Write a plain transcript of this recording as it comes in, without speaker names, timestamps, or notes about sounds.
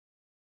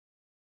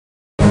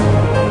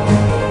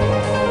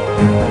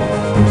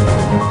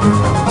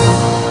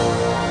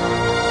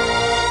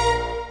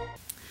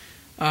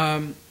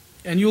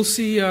And you'll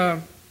see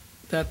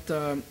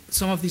that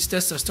some of these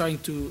tests are starting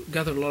to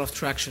gather a lot of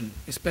traction,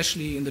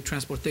 especially in the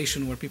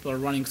transportation where people are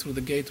running through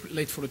the gate,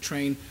 late for the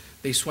train,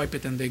 they swipe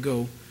it and they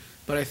go.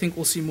 But I think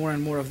we'll see more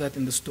and more of that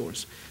in the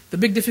stores. The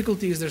big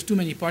difficulty is there's too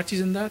many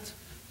parties in that.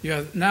 You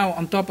have now,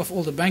 on top of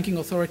all the banking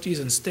authorities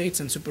and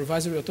states and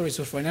supervisory authorities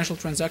for financial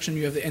transaction,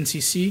 you have the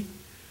NCC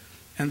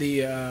and the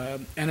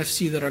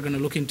NFC that are going to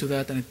look into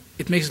that, and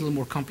it makes it a little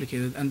more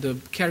complicated, and the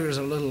carriers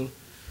are a little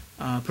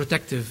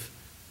protective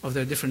of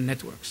their different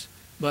networks.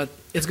 But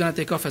it's going to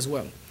take off as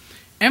well.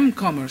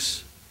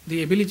 M-commerce,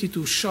 the ability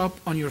to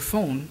shop on your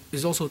phone,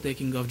 is also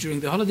taking off.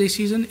 During the holiday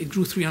season, it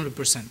grew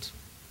 300%.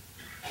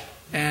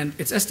 And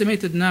it's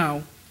estimated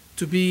now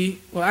to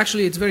be, well,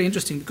 actually, it's very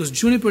interesting because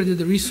Juniper did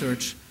the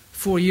research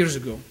 4 years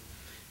ago,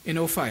 in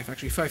 2005,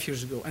 actually 5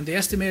 years ago, and they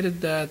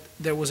estimated that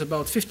there was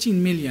about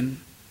 15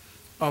 million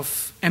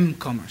of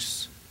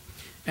M-commerce.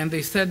 And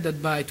they said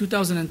that by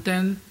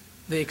 2010,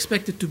 they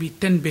expected to be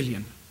 10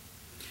 billion.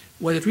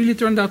 What it really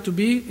turned out to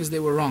be is they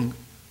were wrong.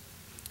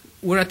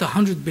 We're at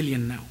 100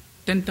 billion now,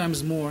 10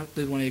 times more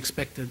than what they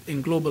expected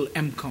in global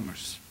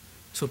M-commerce.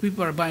 So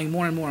people are buying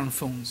more and more on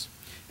phones.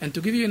 And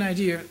to give you an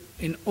idea,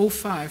 in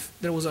 2005,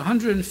 there was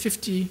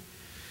 150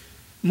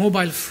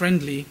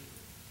 mobile-friendly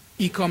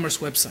e-commerce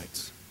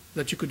websites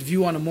that you could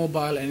view on a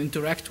mobile and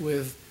interact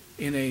with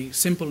in a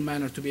simple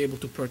manner to be able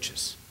to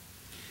purchase.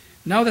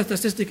 Now that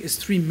statistic is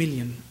 3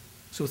 million.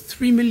 So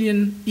 3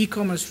 million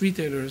e-commerce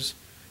retailers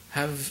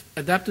have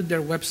adapted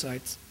their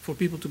websites for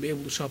people to be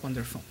able to shop on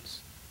their phones.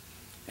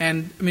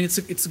 And I mean,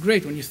 it's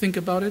great when you think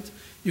about it.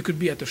 You could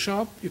be at a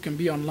shop, you can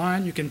be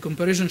online, you can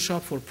comparison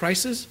shop for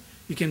prices,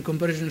 you can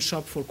comparison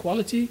shop for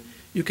quality,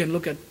 you can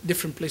look at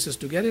different places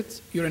to get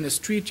it. You're in a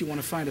street, you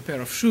want to find a pair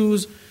of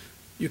shoes,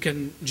 you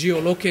can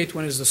geolocate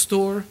when is the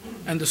store,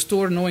 and the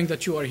store, knowing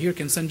that you are here,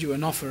 can send you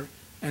an offer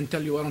and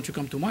tell you, why don't you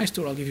come to my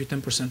store, I'll give you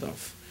 10%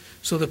 off.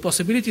 So the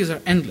possibilities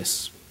are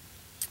endless.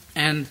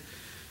 And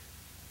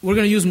we're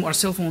going to use our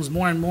cell phones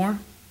more and more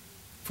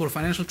for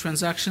financial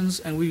transactions,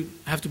 and we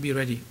have to be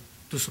ready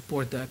to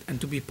support that and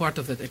to be part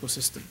of that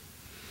ecosystem.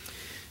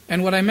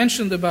 And what I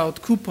mentioned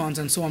about coupons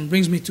and so on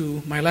brings me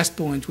to my last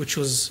point, which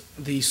was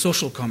the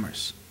social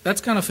commerce. That's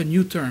kind of a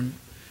new term,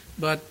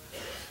 but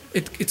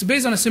it's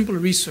based on a simple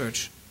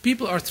research.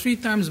 People are 3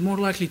 times more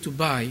likely to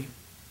buy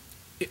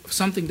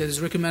something that is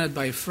recommended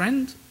by a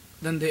friend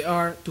than they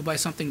are to buy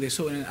something they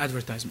saw in an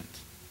advertisement,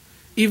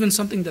 even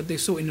something that they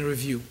saw in a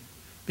review,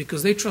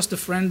 because they trust a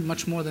friend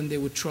much more than they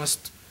would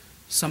trust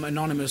some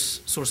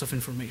anonymous source of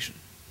information.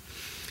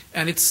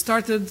 And it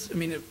started, I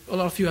mean, a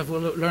lot of you have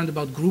learned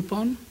about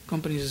Groupon,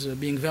 companies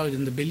being valued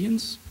in the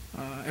billions.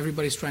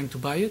 Everybody's trying to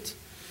buy it.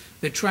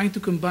 They're trying to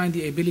combine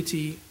the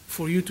ability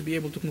for you to be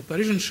able to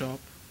comparison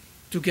shop,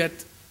 to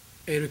get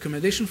a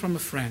recommendation from a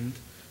friend,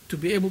 to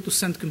be able to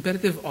send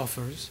competitive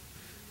offers,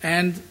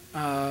 and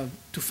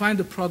to find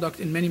a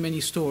product in many,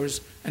 many stores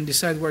and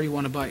decide where you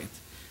want to buy it.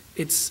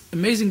 It's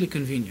amazingly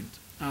convenient.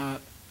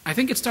 I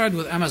think it started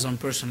with Amazon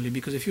personally,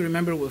 because if you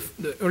remember with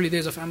the early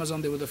days of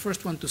Amazon, they were the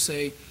first one to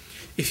say,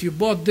 if you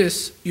bought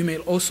this, you may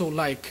also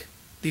like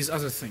these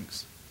other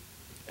things.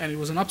 And it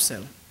was an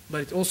upsell,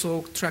 but it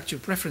also tracked your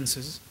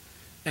preferences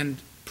and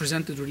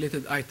presented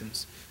related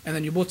items. And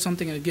then you bought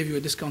something and it gave you a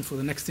discount for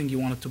the next thing you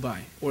wanted to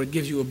buy, or it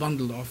gives you a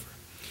bundled offer.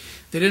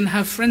 They didn't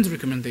have friends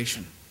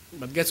recommendation,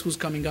 but guess who's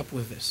coming up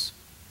with this?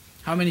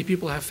 How many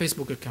people have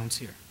Facebook accounts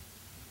here?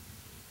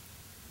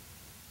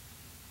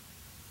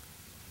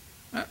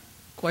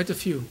 Quite a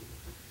few.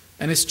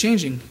 And it's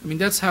changing. I mean,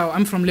 that's how,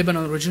 I'm from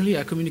Lebanon originally.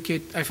 I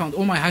found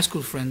all my high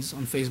school friends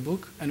on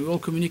Facebook, and we all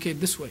communicate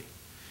this way.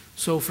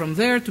 So from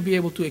there, to be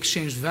able to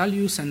exchange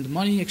value, send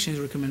money, exchange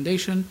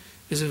recommendation,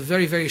 is a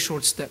very, very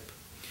short step.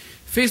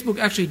 Facebook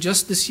actually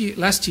just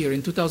last year,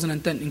 in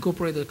 2010,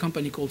 incorporated a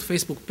company called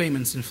Facebook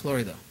Payments in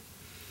Florida.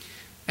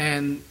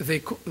 And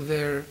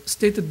their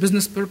stated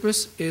business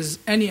purpose is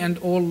any and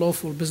all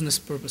lawful business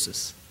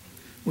purposes,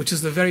 which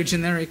is the very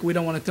generic, we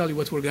don't want to tell you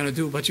what we're going to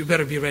do, but you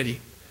better be ready.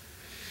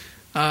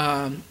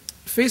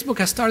 Facebook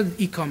has started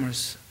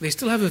e-commerce. They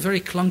still have a very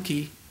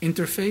clunky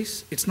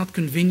interface. It's not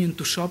convenient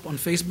to shop on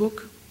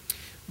Facebook.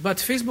 But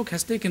Facebook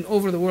has taken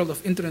over the world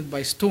of internet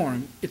by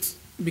storm. It's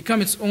become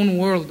its own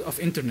world of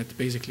internet,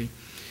 basically,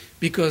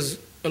 because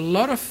a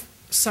lot of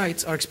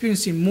sites are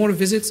experiencing more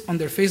visits on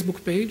their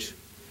Facebook page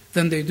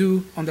than they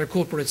do on their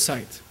corporate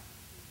site.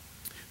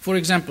 For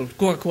example,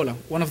 Coca-Cola,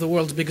 one of the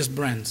world's biggest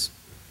brands.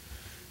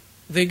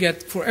 They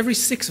get, for every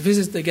 6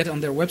 visits they get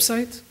on their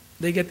website,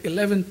 they get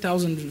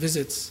 11,000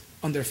 visits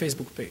on their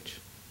Facebook page.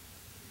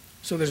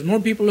 So there's more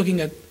people looking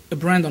at a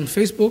brand on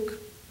Facebook,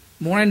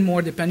 more and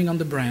more depending on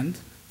the brand,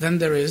 than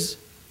there is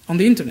on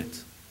the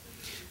internet.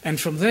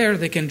 And from there,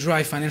 they can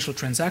drive financial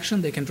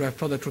transaction, they can drive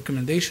product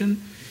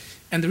recommendation.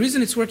 And the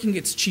reason it's working,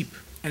 it's cheap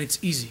and it's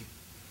easy.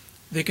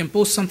 They can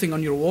post something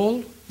on your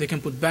wall, they can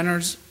put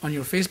banners on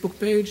your Facebook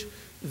page.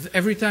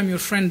 Every time your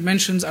friend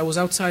mentions, I was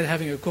outside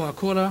having a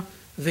Coca-Cola,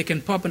 they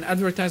can pop an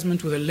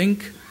advertisement with a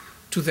link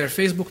to their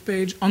Facebook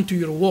page onto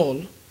your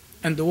wall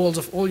and the walls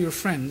of all your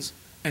friends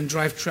and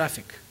drive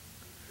traffic.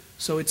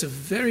 So it's a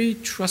very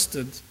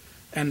trusted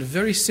and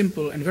very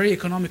simple and very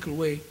economical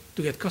way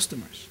to get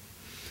customers.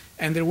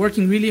 And they're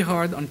working really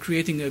hard on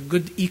creating a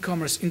good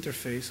e-commerce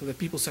interface so that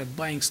people start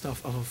buying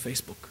stuff off of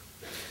Facebook.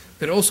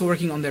 They're also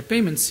working on their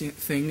payments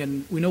thing,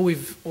 and we know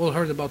we've all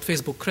heard about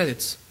Facebook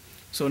credits.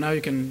 So now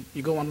you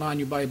go online,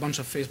 you buy a bunch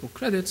of Facebook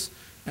credits,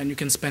 and you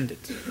can spend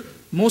it.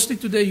 Mostly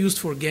today used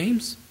for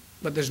games,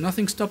 but there's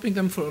nothing stopping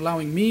them from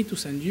allowing me to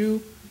send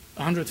you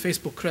 100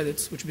 Facebook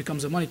credits, which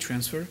becomes a money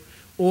transfer,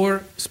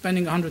 or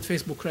spending 100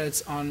 Facebook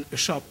credits on a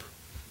shop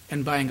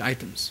and buying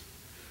items.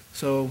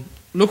 So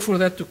look for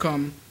that to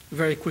come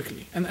very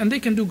quickly. And they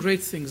can do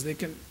great things. They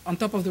can, on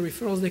top of the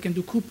referrals, they can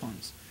do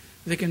coupons.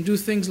 They can do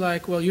things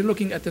like, well, you're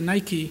looking at the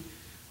Nike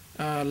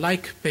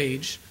like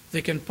page.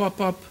 They can pop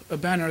up a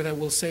banner that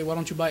will say, why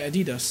don't you buy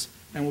Adidas,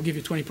 and we'll give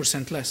you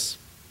 20% less.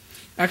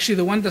 Actually,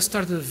 the one that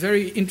started a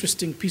very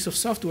interesting piece of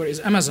software is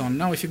Amazon.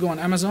 Now, if you go on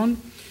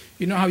Amazon,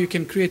 you know how you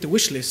can create a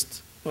wish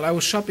list. Well, I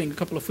was shopping a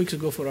couple of weeks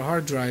ago for a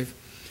hard drive,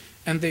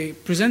 and they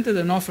presented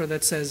an offer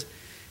that says,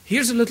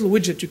 here's a little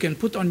widget you can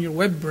put on your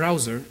web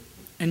browser,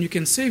 and you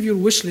can save your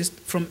wish list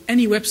from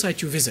any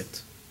website you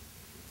visit.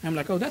 I'm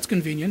like, oh, that's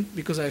convenient,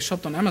 because I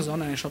shopped on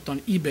Amazon, and I shopped on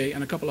eBay,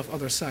 and a couple of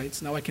other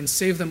sites. Now I can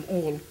save them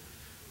all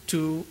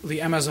to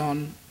the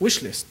Amazon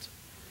wish list.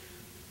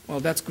 Well,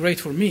 that's great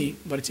for me,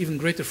 but it's even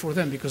greater for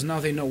them, because now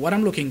they know what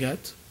I'm looking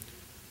at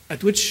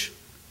which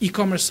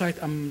e-commerce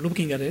site I'm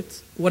looking at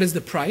it, what is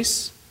the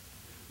price,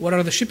 what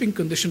are the shipping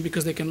conditions,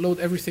 because they can load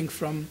everything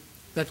from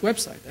that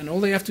website. And all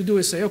they have to do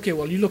is say, okay,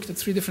 well, you looked at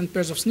 3 different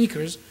pairs of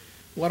sneakers.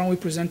 Why don't we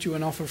present you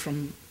an offer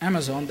from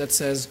Amazon that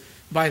says,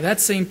 buy that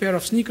same pair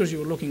of sneakers you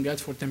were looking at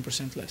for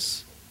 10%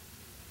 less.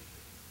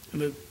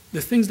 And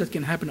the things that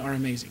can happen are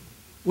amazing.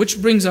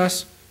 Which brings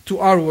us to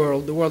our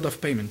world, the world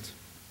of payment.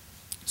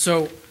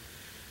 So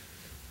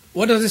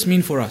what does this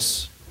mean for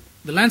us?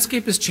 The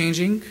landscape is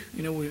changing.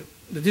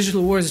 The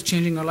digital world is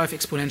changing our life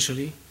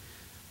exponentially.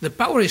 The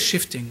power is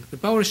shifting. The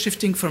power is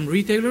shifting from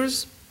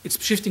retailers.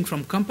 It's shifting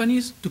from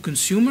companies to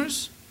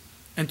consumers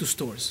and to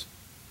stores.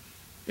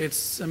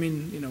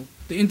 The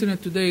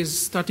internet today is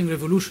starting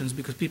revolutions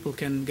because people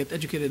can get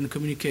educated and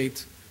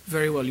communicate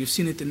very well. You've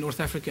seen it in North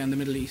Africa and the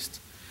Middle East.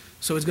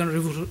 So it's going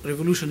to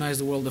revolutionize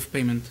the world of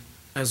payment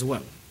as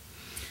well.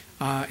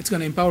 It's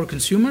going to empower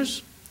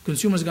consumers.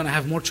 Consumers are going to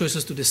have more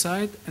choices to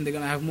decide, and they're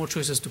going to have more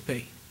choices to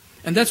pay.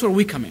 And that's where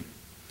we come in.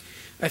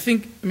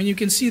 You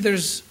can see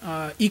there's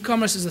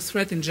e-commerce is a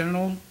threat in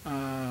general.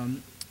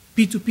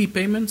 P2P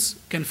payments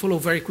can follow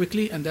very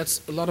quickly, and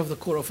that's a lot of the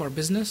core of our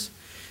business.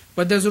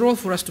 But there's a role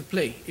for us to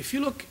play. If you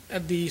look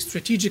at the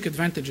strategic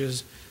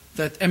advantages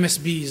that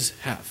MSBs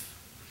have,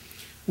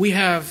 we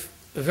have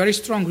a very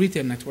strong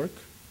retail network.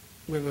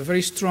 We have a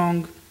very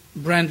strong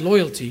brand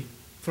loyalty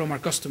from our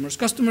customers,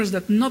 customers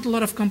that not a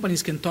lot of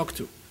companies can talk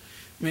to.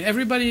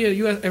 Every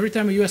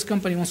time a US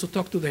company wants to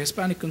talk to the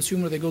Hispanic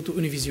consumer, they go to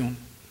Univision.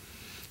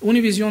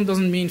 Univision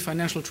doesn't mean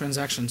financial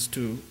transactions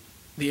to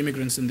the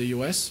immigrants in the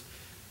US.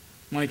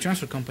 Money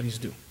transfer companies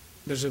do.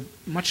 There's a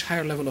much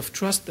higher level of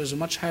trust. There's a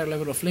much higher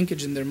level of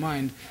linkage in their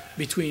mind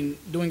between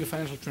doing a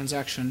financial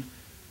transaction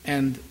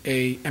and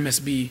a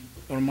MSB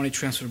or money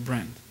transfer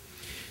brand.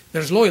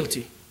 There's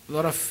loyalty. A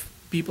lot of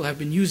people have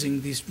been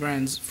using these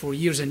brands for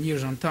years and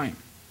years on time.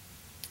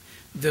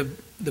 The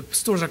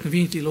stores are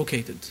conveniently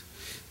located.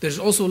 There's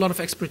also a lot of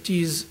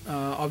expertise,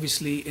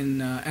 obviously,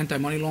 in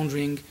anti-money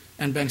laundering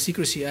and Bank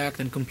Secrecy Act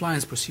and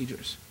compliance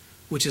procedures,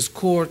 which is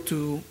core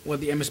to what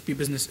the MSP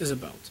business is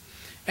about.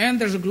 And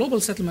there's a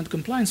global settlement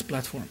compliance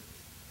platform.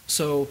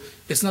 So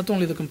it's not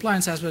only the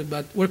compliance aspect,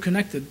 but we're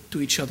connected to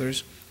each other,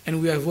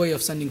 and we have a way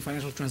of sending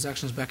financial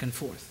transactions back and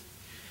forth.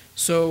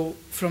 So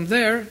from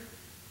there,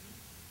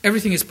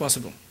 everything is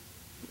possible.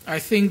 I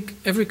think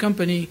every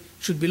company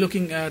should be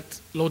looking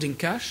at loading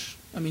cash.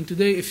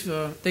 Today, if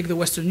take the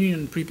Western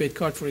Union prepaid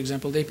card, for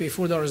example, they pay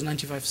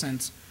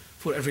 $4.95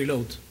 for every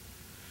load.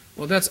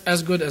 Well, that's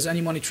as good as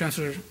any money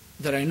transfer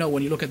that I know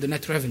when you look at the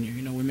net revenue.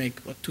 We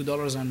make,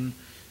 $2 on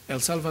El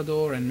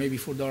Salvador and maybe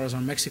 $4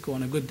 on Mexico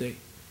on a good day,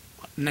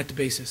 net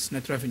basis,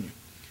 net revenue.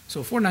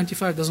 So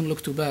 $4.95 doesn't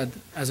look too bad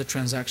as a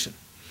transaction.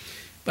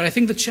 But I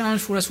think the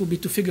challenge for us will be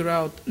to figure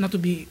out, not to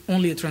be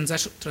only a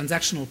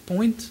transactional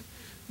point,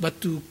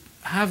 but to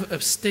have a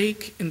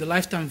stake in the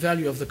lifetime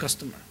value of the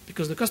customer.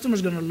 Because the customer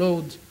is going to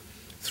load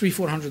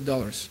 $300,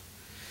 $400.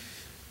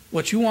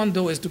 What you want,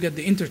 though, is to get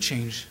the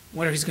interchange,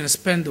 where he's going to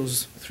spend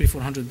those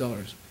 $300,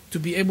 $400, to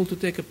be able to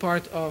take a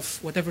part of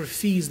whatever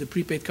fees the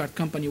prepaid card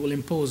company will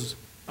impose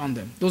on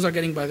them. Those are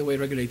getting, by the way,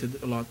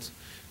 regulated a lot.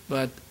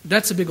 But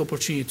that's a big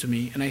opportunity to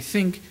me, and I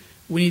think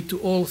we need to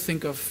all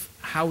think of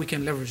how we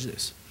can leverage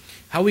this.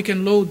 How we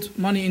can load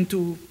money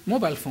into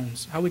mobile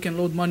phones, how we can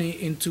load money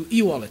into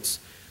e-wallets.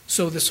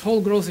 So this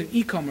whole growth in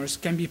e-commerce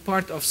can be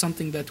part of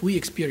something that we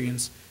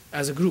experience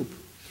as a group.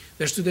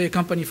 There's today a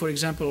company, for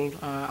example,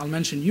 I'll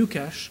mention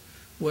Ucash,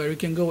 where you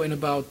can go in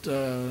about,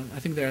 I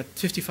think they're at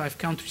 55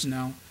 countries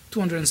now,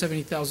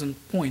 270,000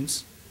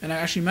 points. And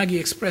actually Maggie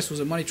Express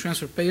was a money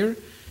transfer payer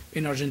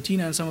in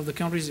Argentina and some of the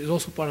countries. Is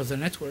also part of the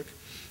network,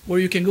 where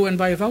you can go and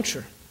buy a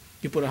voucher.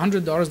 You put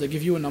 $100, they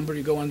give you a number,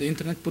 you go on the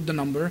internet, put the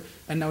number,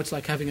 and now it's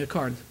like having a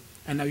card,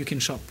 and now you can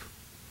shop.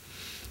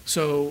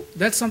 So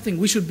that's something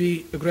we should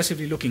be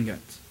aggressively looking at,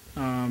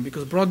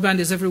 because broadband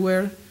is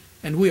everywhere,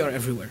 and we are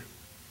everywhere.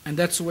 And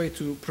that's the way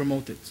to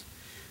promote it.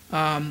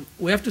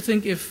 We have to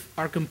think if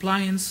our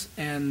compliance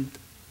and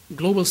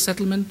global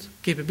settlement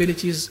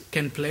capabilities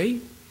can play.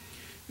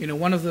 You know,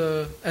 one of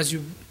the,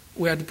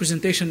 we had a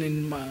presentation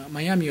in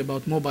Miami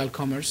about mobile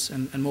commerce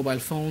and mobile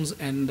phones,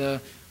 and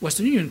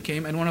Western Union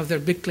came, and one of their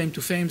big claim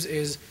to fame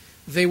is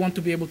they want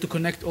to be able to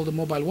connect all the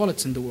mobile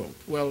wallets in the world.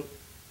 Well,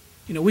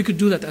 you know, we could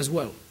do that as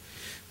well.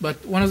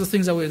 But one of the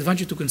things I would advise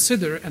you to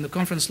consider, and a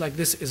conference like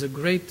this is a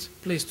great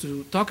place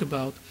to talk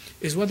about,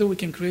 is whether we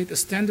can create a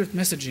standard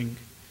messaging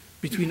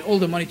between all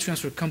the money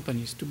transfer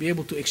companies to be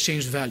able to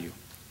exchange value.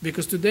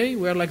 Because today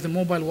we are like the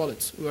mobile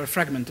wallets, we are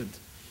fragmented.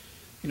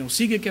 You know,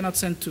 Sigue cannot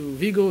send to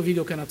Vigo,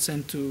 Vigo cannot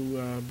send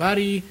to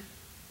Bari,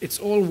 it's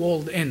all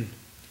walled in.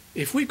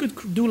 If we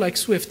could do like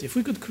SWIFT, if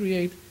we could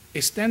create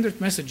a standard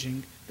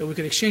messaging that we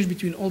could exchange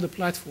between all the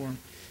platforms,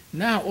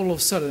 now all of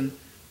a sudden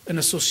an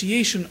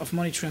association of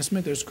money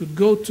transmitters could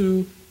go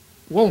to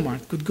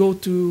Walmart, could go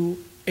to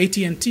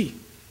AT&T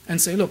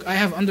and say, look, I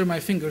have under my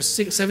fingers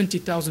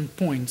 70,000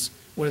 points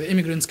where the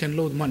immigrants can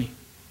load money.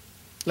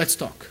 Let's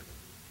talk.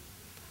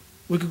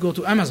 We could go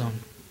to Amazon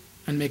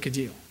and make a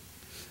deal.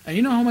 And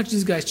you know how much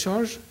these guys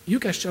charge?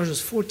 UCash charges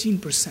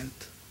 14%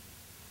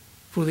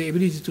 for the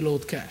ability to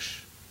load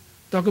cash.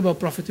 Talk about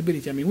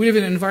profitability. I mean, we live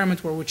in an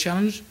environment where we're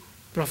challenged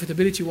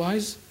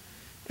profitability-wise,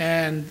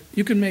 and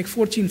you can make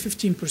 14,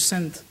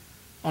 15%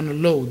 on a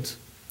load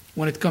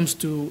when it comes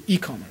to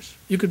e-commerce.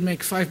 You could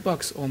make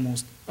 $5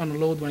 almost on a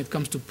load when it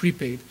comes to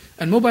prepaid.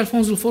 And mobile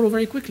phones will follow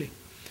very quickly.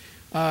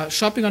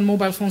 Shopping on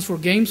mobile phones for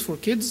games for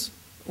kids,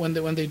 when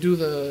they do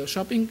the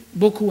shopping,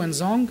 Boku and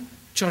Zong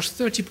charge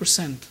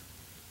 30%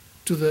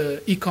 to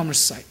the e-commerce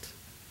site.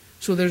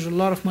 So there's a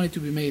lot of money to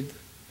be made.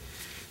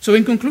 So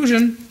in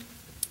conclusion,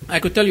 I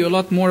could tell you a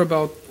lot more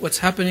about what's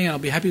happening, and I'll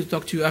be happy to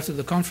talk to you after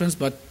the conference,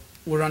 but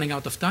we're running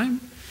out of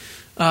time.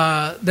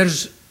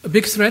 There's a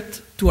big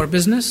threat to our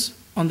business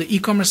on the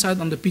e-commerce side,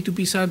 on the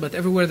P2P side, but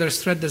everywhere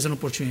there's threat, there's an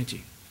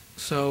opportunity.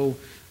 So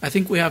I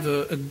think we have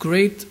a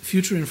great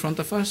future in front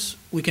of us.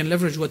 We can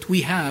leverage what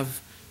we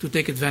have to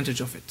take advantage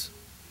of it.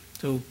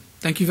 So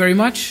thank you very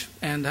much,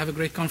 and have a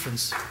great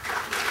conference.